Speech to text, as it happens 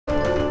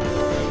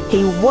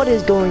Hey, what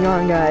is going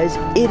on, guys?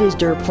 It is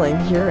Dirt playing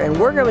here, and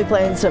we're gonna be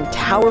playing some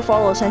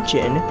TowerFall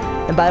Ascension.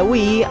 And by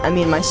we, I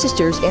mean my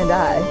sisters and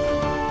I.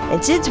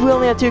 And since we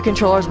only have 2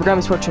 controllers, we're gonna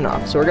be switching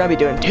off. So we're gonna be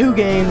doing 2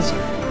 games,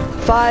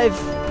 5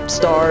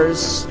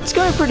 stars. It's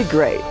going pretty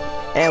great.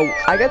 And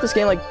I got this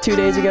game like 2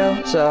 days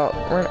ago, so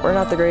we're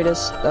not the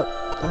greatest.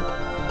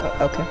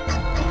 Okay.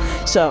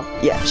 So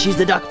yeah, she's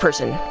the duck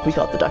person. We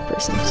call it the duck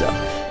person. So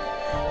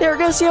yeah, we're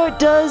gonna see how it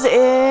does,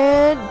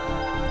 and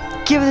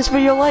give this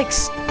video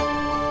likes.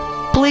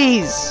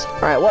 Please.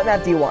 Alright, what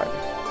map do you want?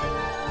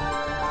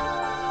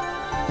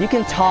 You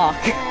can talk.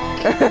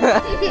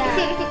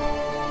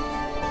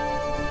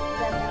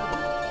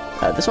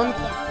 This one?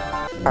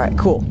 Alright,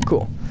 cool.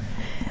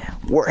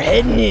 We're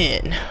heading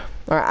in.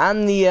 Alright,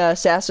 I'm the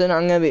assassin.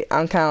 I'm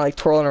kinda like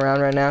twirling around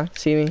right now.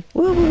 See me?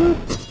 Woo woo woo.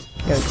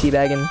 Kind of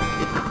teabagging.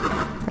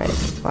 Alright,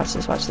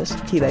 watch this.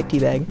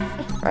 Teabag.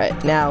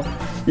 Alright, now,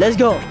 let's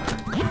go.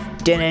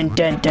 Dun dun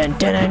dun dun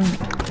dun.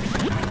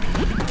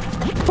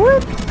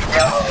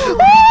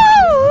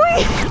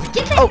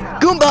 Oh,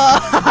 Goomba!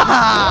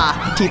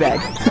 Teabag.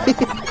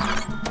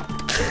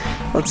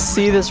 Let's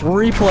see this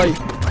replay.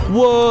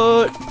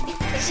 What?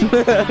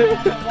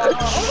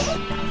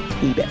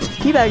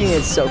 Teabagging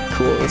is so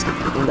cool. It's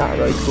not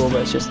really cool,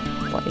 but it's just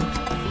funny.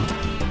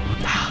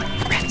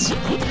 Rats.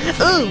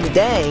 Ooh,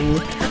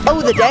 dang.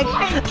 Oh, the dang.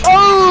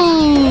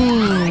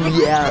 Oh!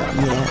 Yeah,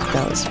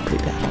 that was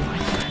pretty bad.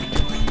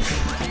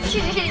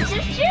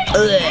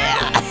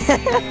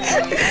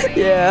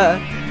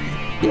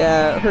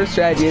 Yeah, her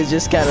strategy is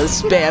just kind of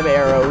spam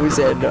arrows,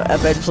 and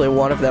eventually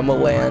one of them will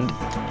land.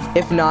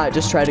 If not,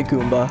 just try to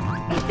Goomba.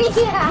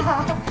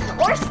 Yeah,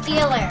 or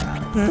steal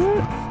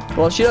arrows.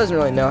 Well, she doesn't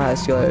really know how to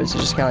steal arrows, so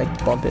just kind of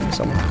like bump into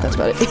someone. That's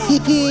about it.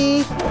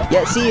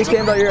 Yeah, see, you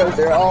spam about your arrows.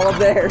 They're all up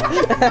there.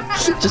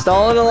 Just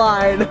all in a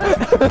line.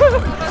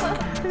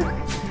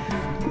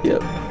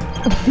 Yep.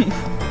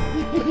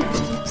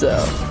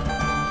 So,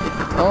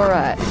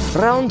 alright.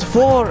 Round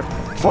 4,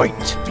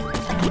 fight!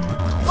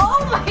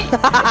 Oh my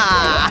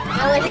god!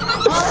 Like,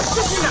 oh, that's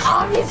such an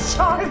obvious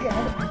target.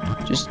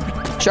 Just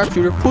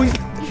sharpshooter, boink!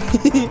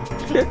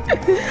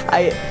 I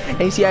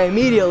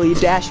immediately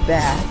dash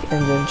back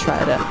and then try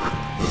to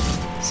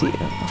see.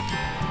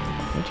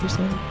 What you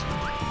saying?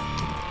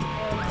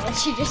 What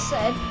she just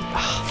said.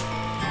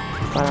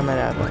 Thought I might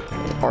have an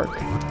arc.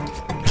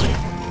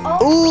 Oh.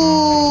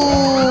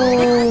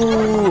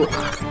 Ooh!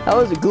 That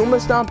was a Goomba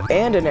stomp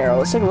and an arrow.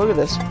 Let's take a look at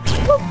this.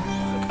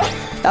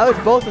 That was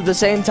both at the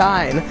same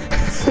time.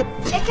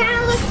 It kind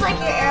of looks like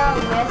your arrow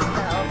missed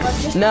though, but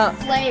just the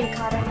flame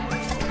caught it.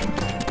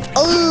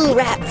 Oh,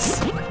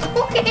 rats!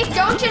 Okay,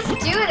 don't just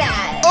do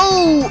that.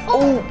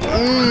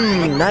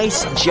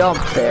 Nice jump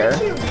there.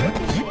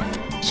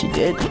 She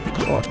did.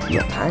 Well,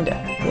 yeah, kinda.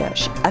 Yeah,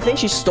 I think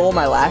she stole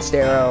my last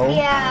arrow.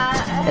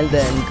 Yeah. And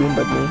then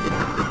Goomba'd me.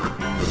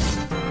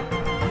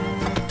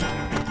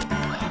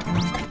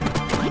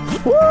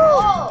 Woo!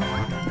 Oh.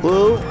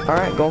 Woo! All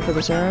right, going for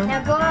this arrow.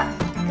 Now go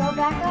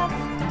back up.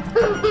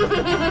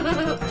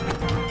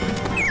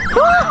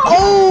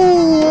 Oh!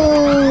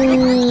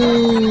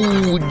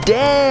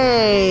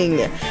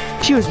 Dang!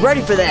 She was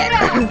ready for that.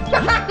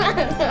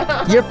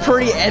 You're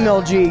pretty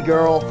MLG,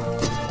 girl.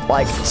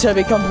 Like, to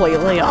be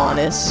completely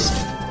honest.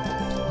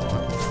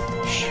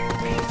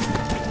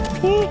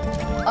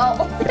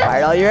 Oh. You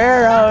fired all your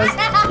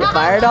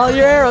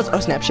arrows. Oh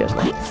snap! She has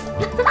one.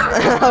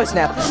 Oh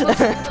snap!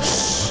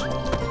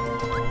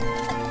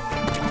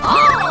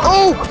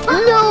 Oh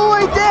no!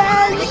 I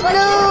dashed! No!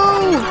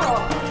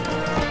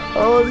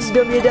 Oh, this is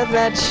gonna be a death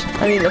match.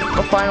 I mean, a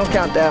final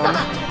countdown.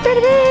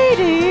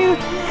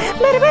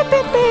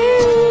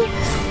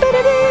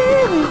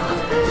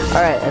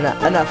 Alright,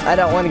 enough. I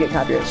don't want to get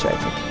copyright strike.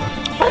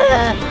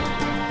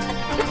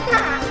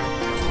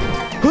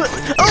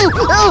 Oh,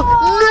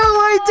 no,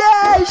 I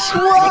dash!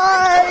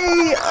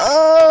 Why?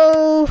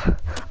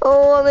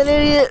 Oh, I'm an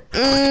idiot.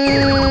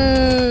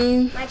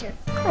 My turn.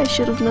 I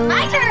should have known.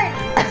 My turn!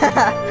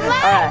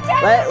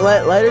 Alright,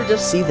 let her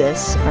just see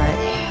this. Alright.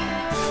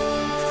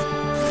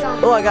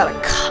 Oh, I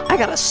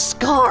got a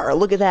scar.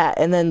 Look at that.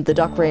 And then the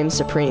duck reigns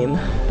supreme.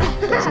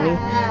 Doesn't he?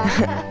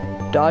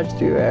 Dodge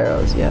through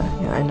arrows. Yeah,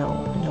 I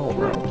know.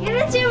 Bro. Give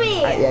it to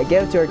me. Yeah,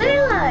 give it to her.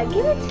 Layla,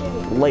 give it to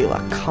me. Layla,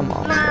 come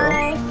on, girl.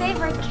 My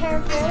favorite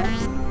character.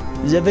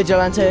 The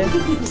vigilante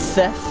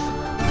theft.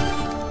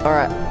 All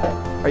right,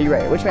 are you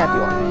ready? Which map do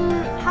you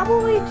want? How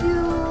about we do?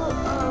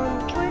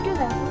 Can we do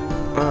that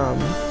one?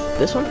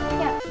 This one?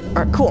 Yeah.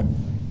 All right, cool.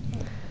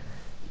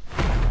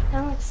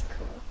 That looks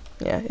cool.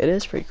 Yeah, it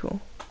is pretty cool.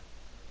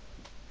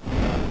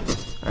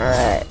 All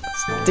right,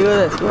 let's do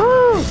this.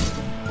 Woo!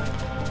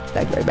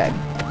 Back.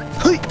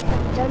 Hey!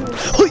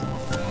 Hey!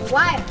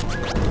 Why?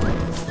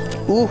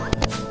 Ooh.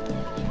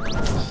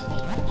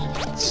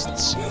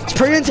 It's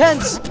pretty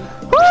intense.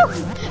 Woo!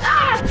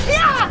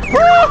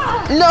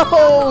 Woo!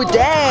 No,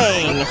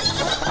 dang!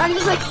 I'm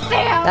just like,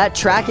 bam! That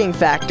tracking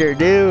factor,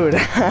 dude.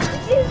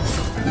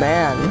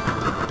 Man.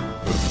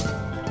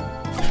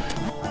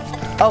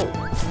 Oh,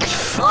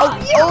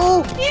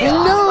 no,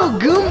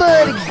 Goomba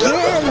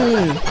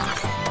again.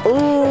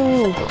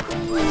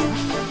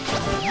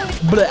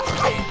 Blah.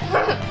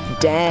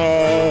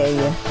 Dang.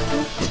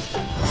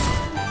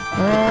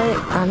 Alright,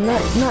 I'm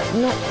not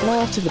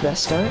off to the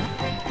best start.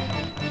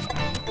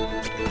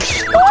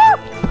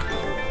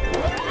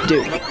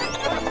 Dude,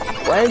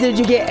 when did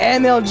you get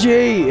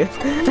MLG?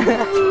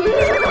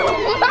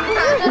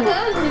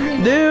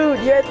 Dude,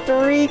 you had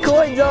 3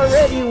 coins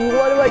already.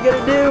 What am I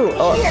gonna do?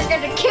 Oh, You're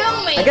gonna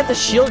kill me. I got the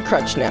shield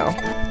crutch now.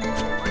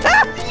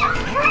 Ah!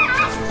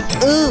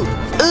 Ooh,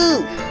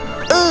 ooh,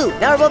 ooh.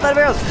 Now we're both out of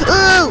arrows.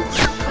 Ooh,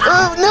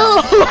 oh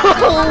no!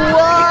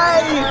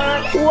 Why?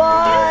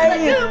 Why?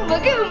 Goomba,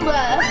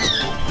 Goomba.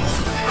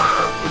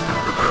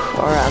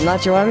 Alright, I'm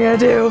not sure what I'm gonna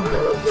do.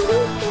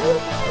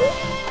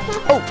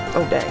 Oh,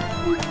 oh dang.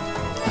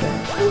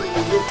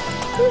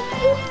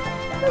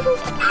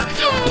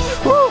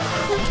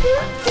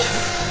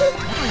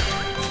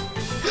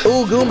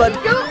 Ooh, Goomba.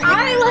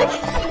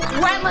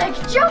 I went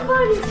jump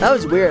on you. That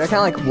was weird. I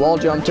kind of like wall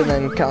jumped and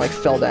then kind of like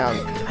fell down.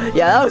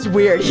 Yeah, that was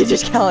weird. He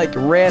just kind of like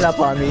ran up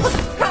on me.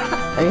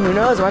 I mean, who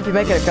knows? I might be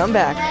making a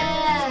comeback.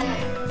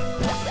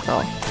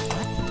 Oh.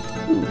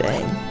 Ooh,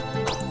 dang.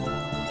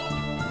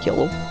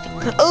 Kill him.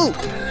 Oh!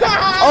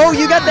 Oh,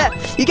 you got that!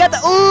 You got the.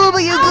 Oh,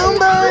 but you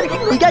Goomba!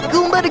 You got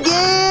Goomba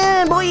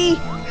again, boy!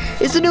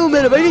 It's a new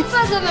meta, baby!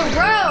 Goombas in a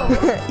row.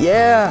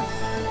 Yeah!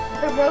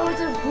 The rows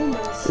of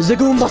Goombas. The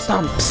Goomba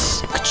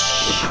stomps! The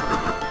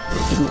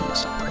Goomba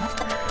stomp.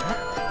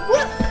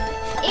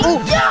 Oh!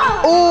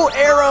 Oh,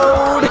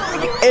 arrowed!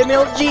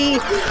 MLG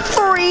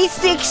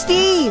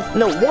 360!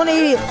 No,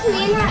 180! It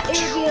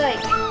would be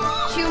like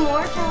 2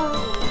 more times.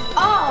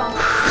 Oh!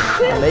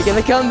 I'm making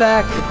the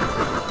comeback!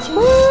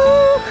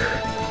 Woo!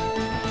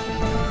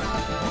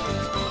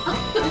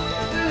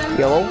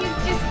 Yellow. You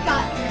just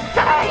got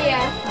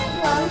yeah.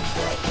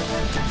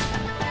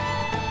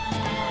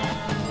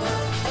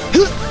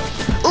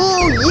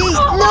 Oh, yeet!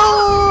 No!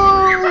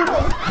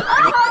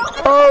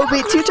 Oh,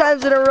 beat 2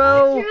 times in a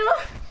row.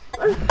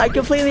 I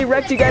completely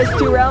wrecked you guys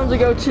 2 rounds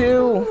ago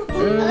too.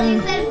 I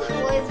said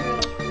boys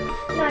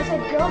were. No, I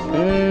said girls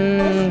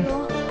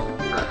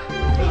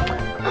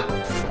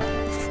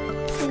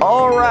were.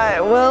 All right.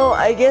 Well,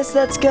 I guess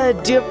that's gonna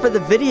do it for the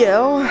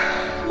video.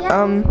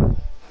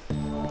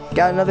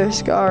 Got another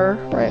scar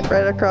right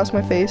across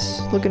my face,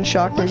 looking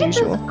shocked as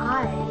usual. Those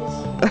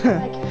eyes.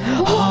 Like,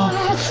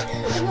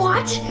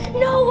 what?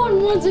 No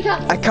one wants to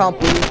come. I can't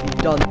believe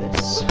you've done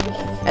this.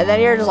 And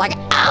then you're just like,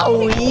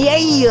 oh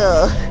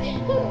yeah.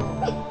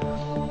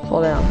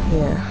 Fall down.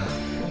 Yeah.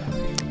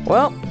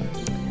 Well,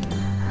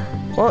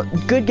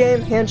 good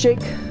game.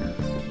 Handshake.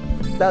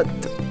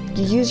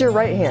 You use your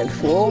right hand,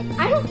 fool.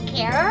 I don't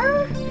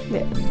care.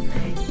 Yeah.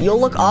 You'll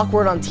look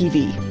awkward on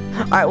TV.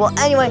 Alright, well,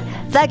 anyway,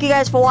 thank you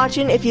guys for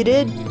watching. If you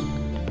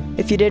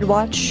did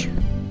watch,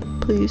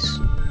 please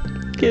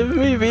give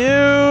me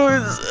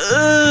views.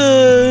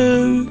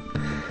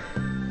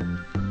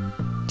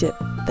 Yeah,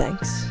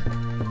 thanks.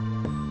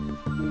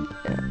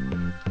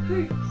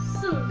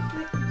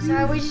 So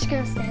are we just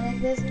gonna stay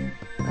like this?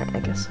 I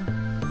guess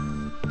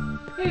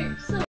so.